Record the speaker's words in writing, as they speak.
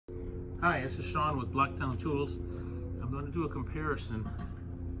Hi, this is Sean with Blocktown Tools. I'm going to do a comparison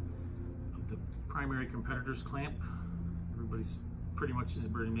of the primary competitor's clamp. Everybody's pretty much in the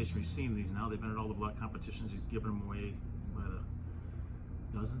masonry seen these now. They've been at all the block competitions. He's given them away by the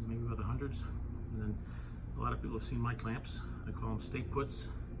dozens, maybe by the hundreds. And then a lot of people have seen my clamps. I call them stake puts.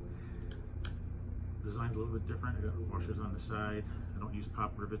 Design's a little bit different. I got washers on the side. I don't use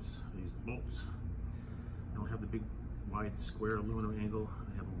pop rivets. I use bolts. I don't have the big wide square aluminum angle.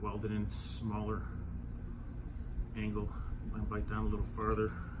 I have a welded in smaller angle. I bite down a little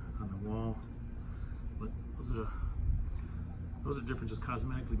farther on the wall. But those are differences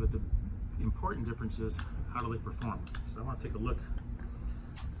cosmetically, but the important difference is how do they perform. So I want to take a look.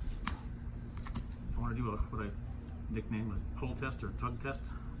 If I want to do what I nickname a pull test or a tug test,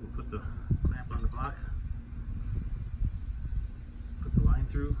 we'll put the clamp on the block, put the line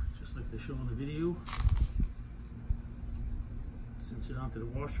through just like they show in the video, cinch it onto the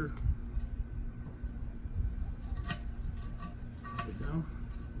washer, put it down.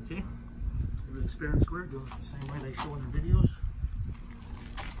 Okay, everything's fair and square, do it the same way they show in the videos.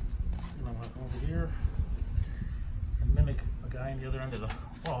 And I want over here and mimic a guy on the other end of the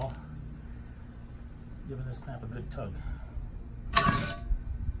wall giving this clamp a good tug.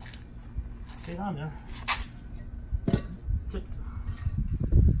 Stay on there. Tipped.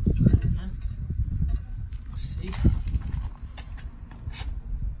 Try it again. Let's see.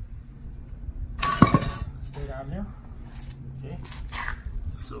 Stay down there. Okay.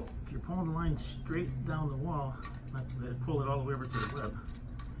 So if you're pulling the line straight down the wall, not too bad, pull it all the way over to the web.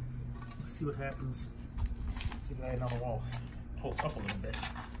 Let's see what happens if the guy down the wall pulls up a little bit.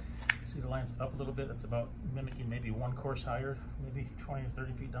 See the line's up a little bit. That's about mimicking maybe one course higher, maybe 20 or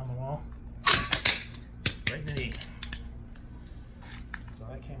 30 feet down the wall. Right in the knee. So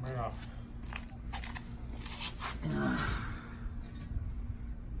that came right off. Let's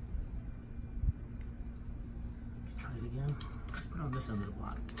try it again. Let's put it on this end of the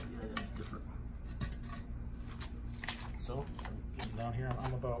block. Yeah, that's different. So, getting down here,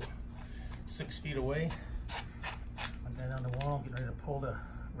 I'm about 6 feet away. I'm down on the wall, getting ready to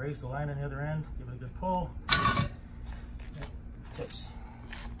raise the line on the other end, give it a good pull. It tips.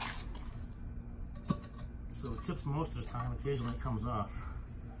 So it tips most of the time, occasionally it comes off.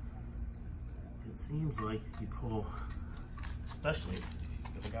 It seems like if you pull, especially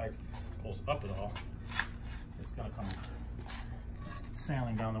if the guy pulls up at all, it's gonna come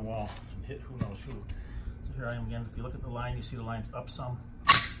sailing down the wall and hit who knows who. So here I am again. If you look at the line, you see the line's up some,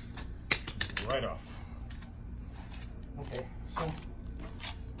 right off. Okay, so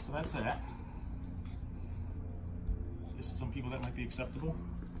that's that. I guess to some people that might be acceptable.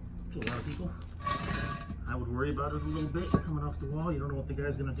 To a lot of people, I would worry about it a little bit coming off the wall. You don't know what the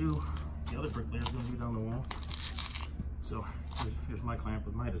guy's gonna do. The other bricklayer's gonna do down the wall. So here's my clamp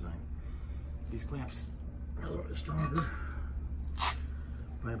with my design. These clamps are a little bit stronger,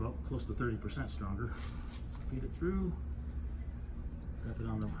 by about close to 30% stronger. So feed it through, wrap it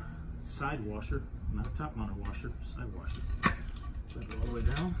on the side washer, not a top mounted washer, side washer. Wrap it all the way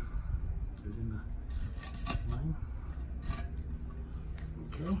down. There's in the line.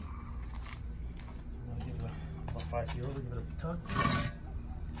 Okay. I'm gonna give it about 5 feet over, give it a tug.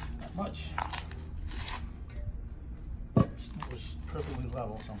 Not much. It was perfectly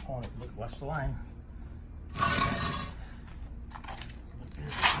level, so I'm pulling it. Look, watch the line.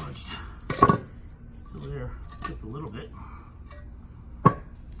 There's the punch. Still there. Tipped a little bit. Try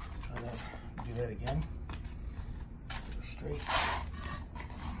that. Do that again. Get her straight.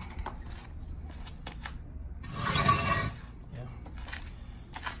 Yeah.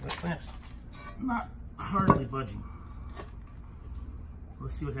 That clamp's not hardly budging. So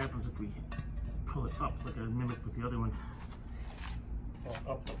let's see what happens if we pull it up like I mimicked with the other one. Pull it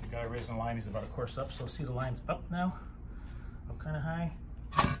up like the guy raising the line, he's about a course up. So see the line's up now, up kind of high.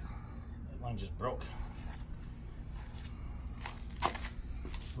 That line just broke.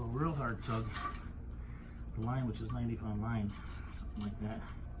 So a real hard tug, the line, which is 90-pound line, something like that,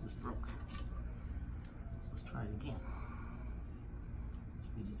 just broke. So let's try it again.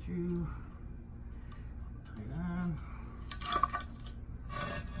 Feed it through, tie it on,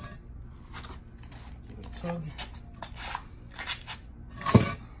 give it a tug.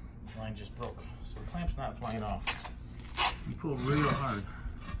 The line just broke, so the clamp's not flying off. If you pull real hard,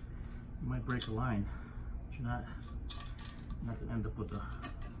 you might break a line, but you're not going to end up with a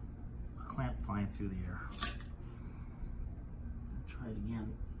clamp flying through the air. Try it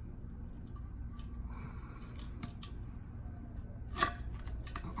again.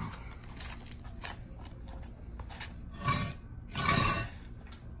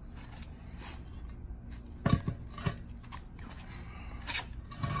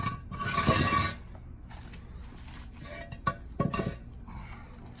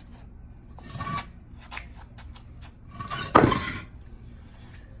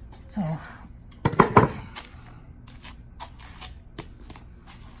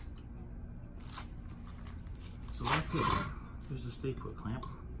 So that's it. Here's the stay put clamp.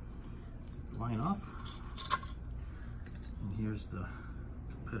 Get the line off. And here's the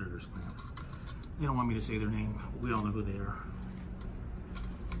competitor's clamp. They don't want me to say their name, but we all know who they are.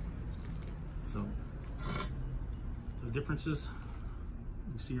 So the differences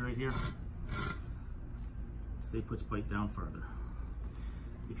you see right here. Stay puts bite down farther.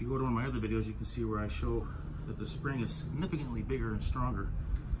 If you go to one of my other videos, you can see where I show that the spring is significantly bigger and stronger.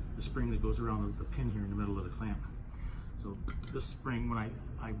 The spring that goes around the pin here in the middle of the clamp. So this spring, when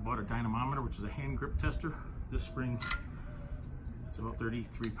I bought a dynamometer, which is a hand grip tester, this spring, it's about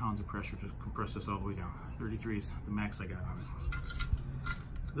 33 pounds of pressure to compress this all the way down. 33 is the max I got on it.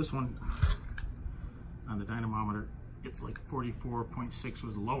 This one, on the dynamometer, it's like 44.6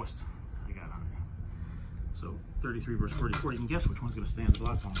 was the lowest I got on it. So 33 versus 44, you can guess which one's going to stand the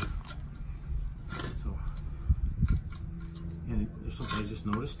block longer. So, and there's something I just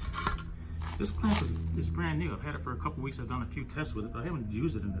noticed. This clamp is brand new. I've had it for a couple weeks. I've done a few tests with it, but I haven't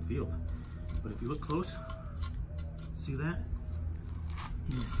used it in the field. But if you look close, see that?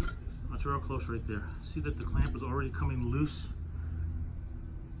 You can see, watch real close right there. See that the clamp is already coming loose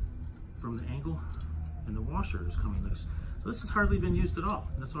from the angle, and the washer is coming loose. So this has hardly been used at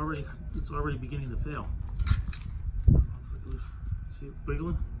all, and it's already beginning to fail. See it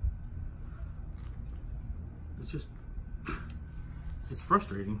wiggling? It's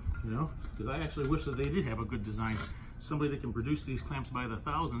frustrating, you know, because I actually wish that they did have a good design. Somebody that can produce these clamps by the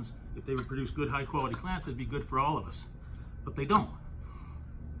thousands. If they would produce good, high quality clamps, it'd be good for all of us. But they don't.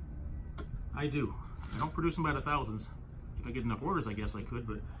 I do. I don't produce them by the thousands. If I get enough orders, I guess I could,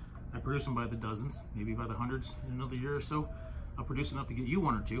 but I produce them by the dozens, maybe by the hundreds in another year or so. I'll produce enough to get you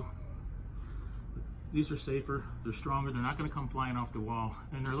one or two. But these are safer, they're stronger, they're not going to come flying off the wall,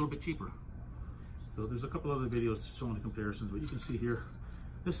 and they're a little bit cheaper. So there's a couple other videos showing the comparisons, but you can see here,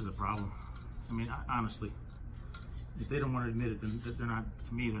 this is a problem. I mean, honestly, if they don't want to admit it, then they're not,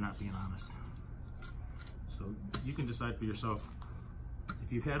 to me, they're not being honest. So you can decide for yourself.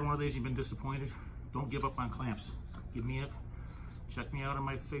 If you've had one of these, you've been disappointed, don't give up on clamps. Check me out on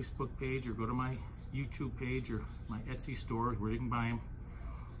my Facebook page, or go to my YouTube page, or my Etsy stores where you can buy them.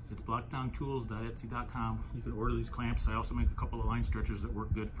 It's blockdowntools.etsy.com. You can order these clamps. I also make a couple of line stretchers that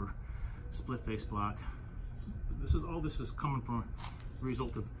work good for split face block. All this is coming from a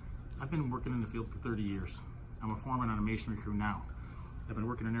result of, I've been working in the field for 30 years. I'm a foreman on a masonry crew now. I've been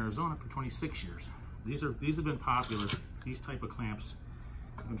working in Arizona for 26 years. These have been popular. These type of clamps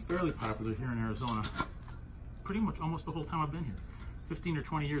have been fairly popular here in Arizona pretty much almost the whole time I've been here. 15 or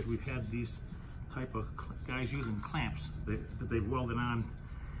 20 years we've had these type of guys using clamps that they've welded on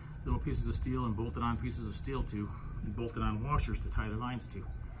little pieces of steel and bolted on pieces of steel to, and bolted on washers to tie the lines to.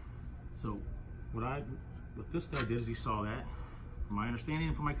 So what this guy did is he saw that. From my understanding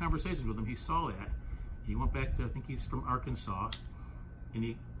and from my conversations with him, he saw that. He went back to, I think he's from Arkansas, and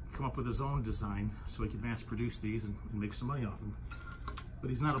he come up with his own design so he could mass produce these and make some money off them. But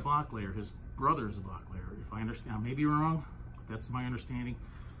he's not a block layer. His brother is a block layer. If I understand, I may be wrong, but that's my understanding.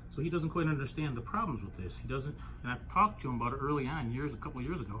 So he doesn't quite understand the problems with this. He doesn't, and I've talked to him about it early on, a couple of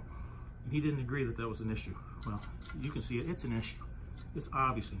years ago, and he didn't agree that that was an issue. Well, you can see it, it's an issue. It's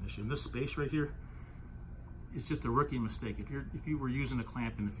obviously an issue. And this space right here is just a rookie mistake. If you were using a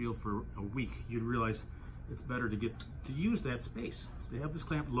clamp in the field for a week, you'd realize it's better to use that space. They have this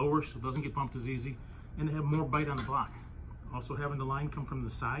clamp lower so it doesn't get bumped as easy, and they have more bite on the block. Also, having the line come from the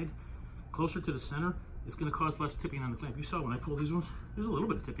side, closer to the center, it's going to cause less tipping on the clamp. You saw when I pulled these ones, there's a little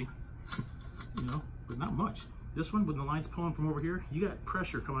bit of tipping, you know, but not much. This one, when the line's pulling from over here, you got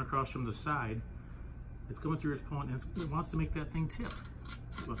pressure coming across from the side. It's coming through its point, and it wants to make that thing tip.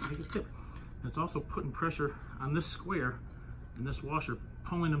 It wants to make it tip. And it's also putting pressure on this square and this washer,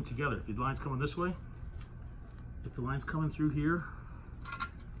 pulling them together. If the line's coming this way, if the line's coming through here,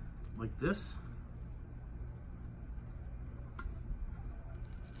 like this,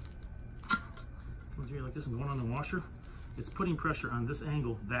 comes here like this and going on the washer, it's putting pressure on this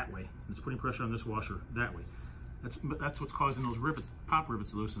angle that way. It's putting pressure on this washer that way. That's what's causing those rivets, pop rivets,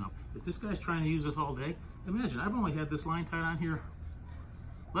 to loosen up. If this guy's trying to use this all day, imagine, I've only had this line tied on here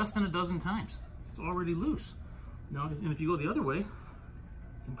less than a dozen times. It's already loose. Now, and if you go the other way,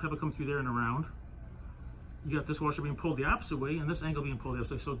 and have it come through there and around, you got this washer being pulled the opposite way and this angle being pulled the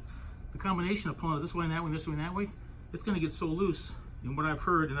opposite way. So the combination of pulling it this way and that way and this way and that way, it's going to get so loose. And what I've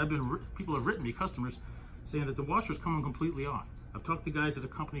heard, and people have written me, customers, saying that the washer's coming completely off. I've talked to guys at a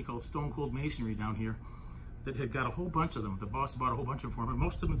company called Stone Cold Masonry down here that had got a whole bunch of them. The boss bought a whole bunch of them for them, and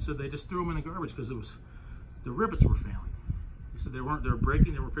most of them said they just threw them in the garbage because the rivets were failing. They said they were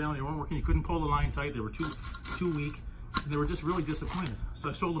breaking, they were failing, they weren't working. You couldn't pull the line tight, they were too weak, and they were just really disappointed. So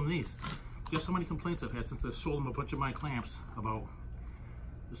I sold them these. guess how many complaints I've had since I've sold them a bunch of my clamps about,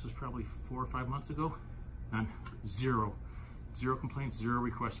 this was probably 4 or 5 months ago? None. Zero. Zero complaints, zero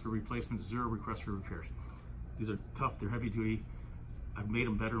requests for replacements, zero requests for repairs. These are tough, they're heavy duty. I've made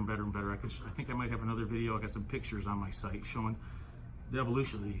them better and better and better. I think I might have another video. I got some pictures on my site showing the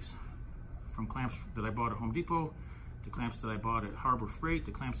evolution of these. From clamps that I bought at Home Depot, to clamps that I bought at Harbor Freight,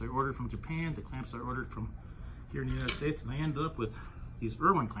 the clamps I ordered from Japan, the clamps I ordered from here in the United States, and I ended up with these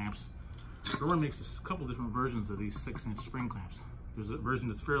Irwin clamps. Irwin makes a couple different versions of these 6-inch spring clamps. There's a version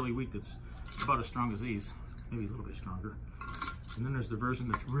that's fairly weak that's about as strong as these, maybe a little bit stronger. And then there's the version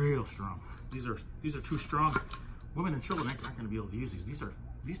that's real strong. These are too strong. Women and children aren't going to be able to use these.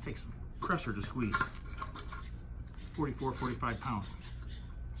 These take some pressure to squeeze. 44, 45 pounds.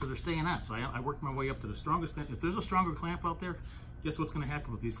 So they're staying on. So I worked my way up to the strongest. If there's a stronger clamp out there, guess what's going to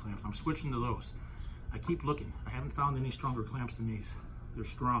happen with these clamps? I'm switching to those. I keep looking. I haven't found any stronger clamps than these. They're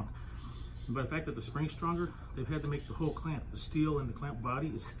strong. And by the fact that the spring's stronger, they've had to make the whole clamp, the steel in the clamp body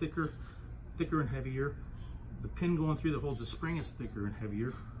is thicker and heavier. The pin going through that holds the spring is thicker and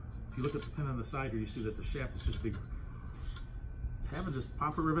heavier. If you look at the pin on the side here, you see that the shaft is just bigger. Having this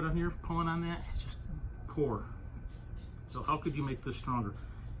popper rivet on here, pulling on that, it's just poor. So how could you make this stronger?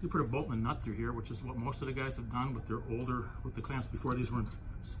 You put a bolt and a nut through here, which is what most of the guys have done with their older, with the clamps before these were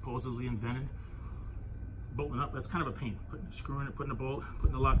supposedly invented. Bolting up, that's kind of a pain. Screwing it, putting a bolt,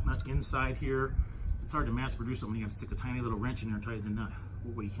 putting the lock nut inside here. It's hard to mass produce them when you have to stick a tiny little wrench in there and tighten the nut.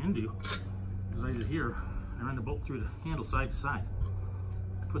 What you can do is right here, I run the bolt through the handle side to side.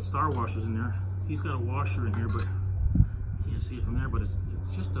 I put star washers in there. He's got a washer in here, but you can't see it from there, but it's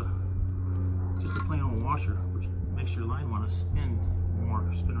just a plain old washer, which makes your line want to spin more,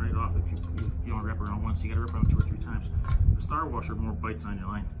 spin right off. If you only wrap around once, you got to wrap around 2 or 3 times. The star washer more bites on your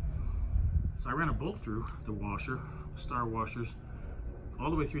line. So I ran a bolt through the washer, the star washers, all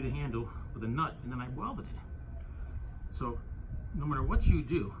the way through the handle with a nut, and then I welded it. So no matter what you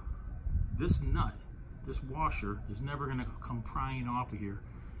do, this nut, this washer is never going to come prying off of here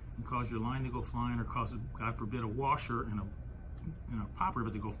and cause your line to go flying, or cause, God forbid, a washer and a pop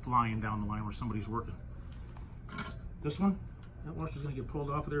rivet to go flying down the line where somebody's working. This one, that washer's going to get pulled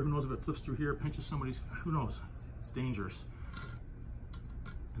off of there. Who knows if it flips through here, pinches somebody's, who knows? It's dangerous.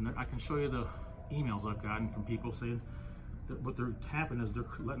 And I can show you the emails I've gotten from people saying that what they're happening is they're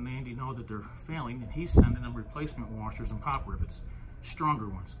letting Andy know that they're failing, and he's sending them replacement washers and pop rivets, stronger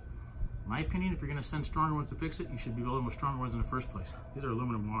ones. In my opinion, if you're going to send stronger ones to fix it, you should be building with stronger ones in the first place. These are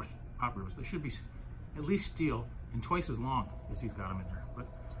aluminum wash pop rivets. They should be at least steel and twice as long as he's got them in there. But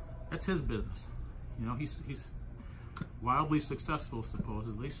that's his business. You know, he's wildly successful,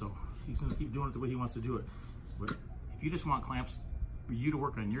 supposedly, so he's going to keep doing it the way he wants to do it. But if you just want clamps for you to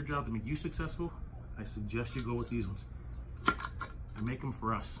work on your job to make you successful, I suggest you go with these ones. I make them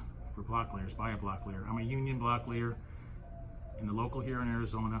for us, for block layers. Buy a block layer. I'm a union block layer in the local here in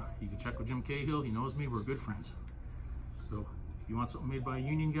Arizona. You can check with Jim Cahill. He knows me. We're good friends. So if you want something made by a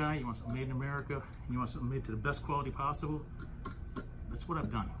union guy, you want something made in America, and you want something made to the best quality possible, that's what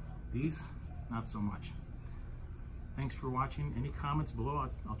I've done. These, not so much. Thanks for watching. Any comments below,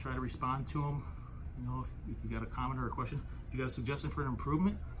 I'll try to respond to them. You know, if you got a comment or a question, if you got a suggestion for an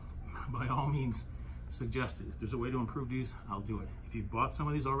improvement, by all means, suggest it. If there's a way to improve these, I'll do it. If you've bought some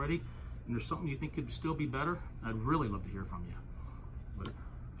of these already, and there's something you think could still be better, I'd really love to hear from you.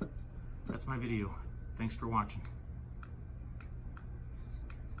 But that's my video. Thanks for watching.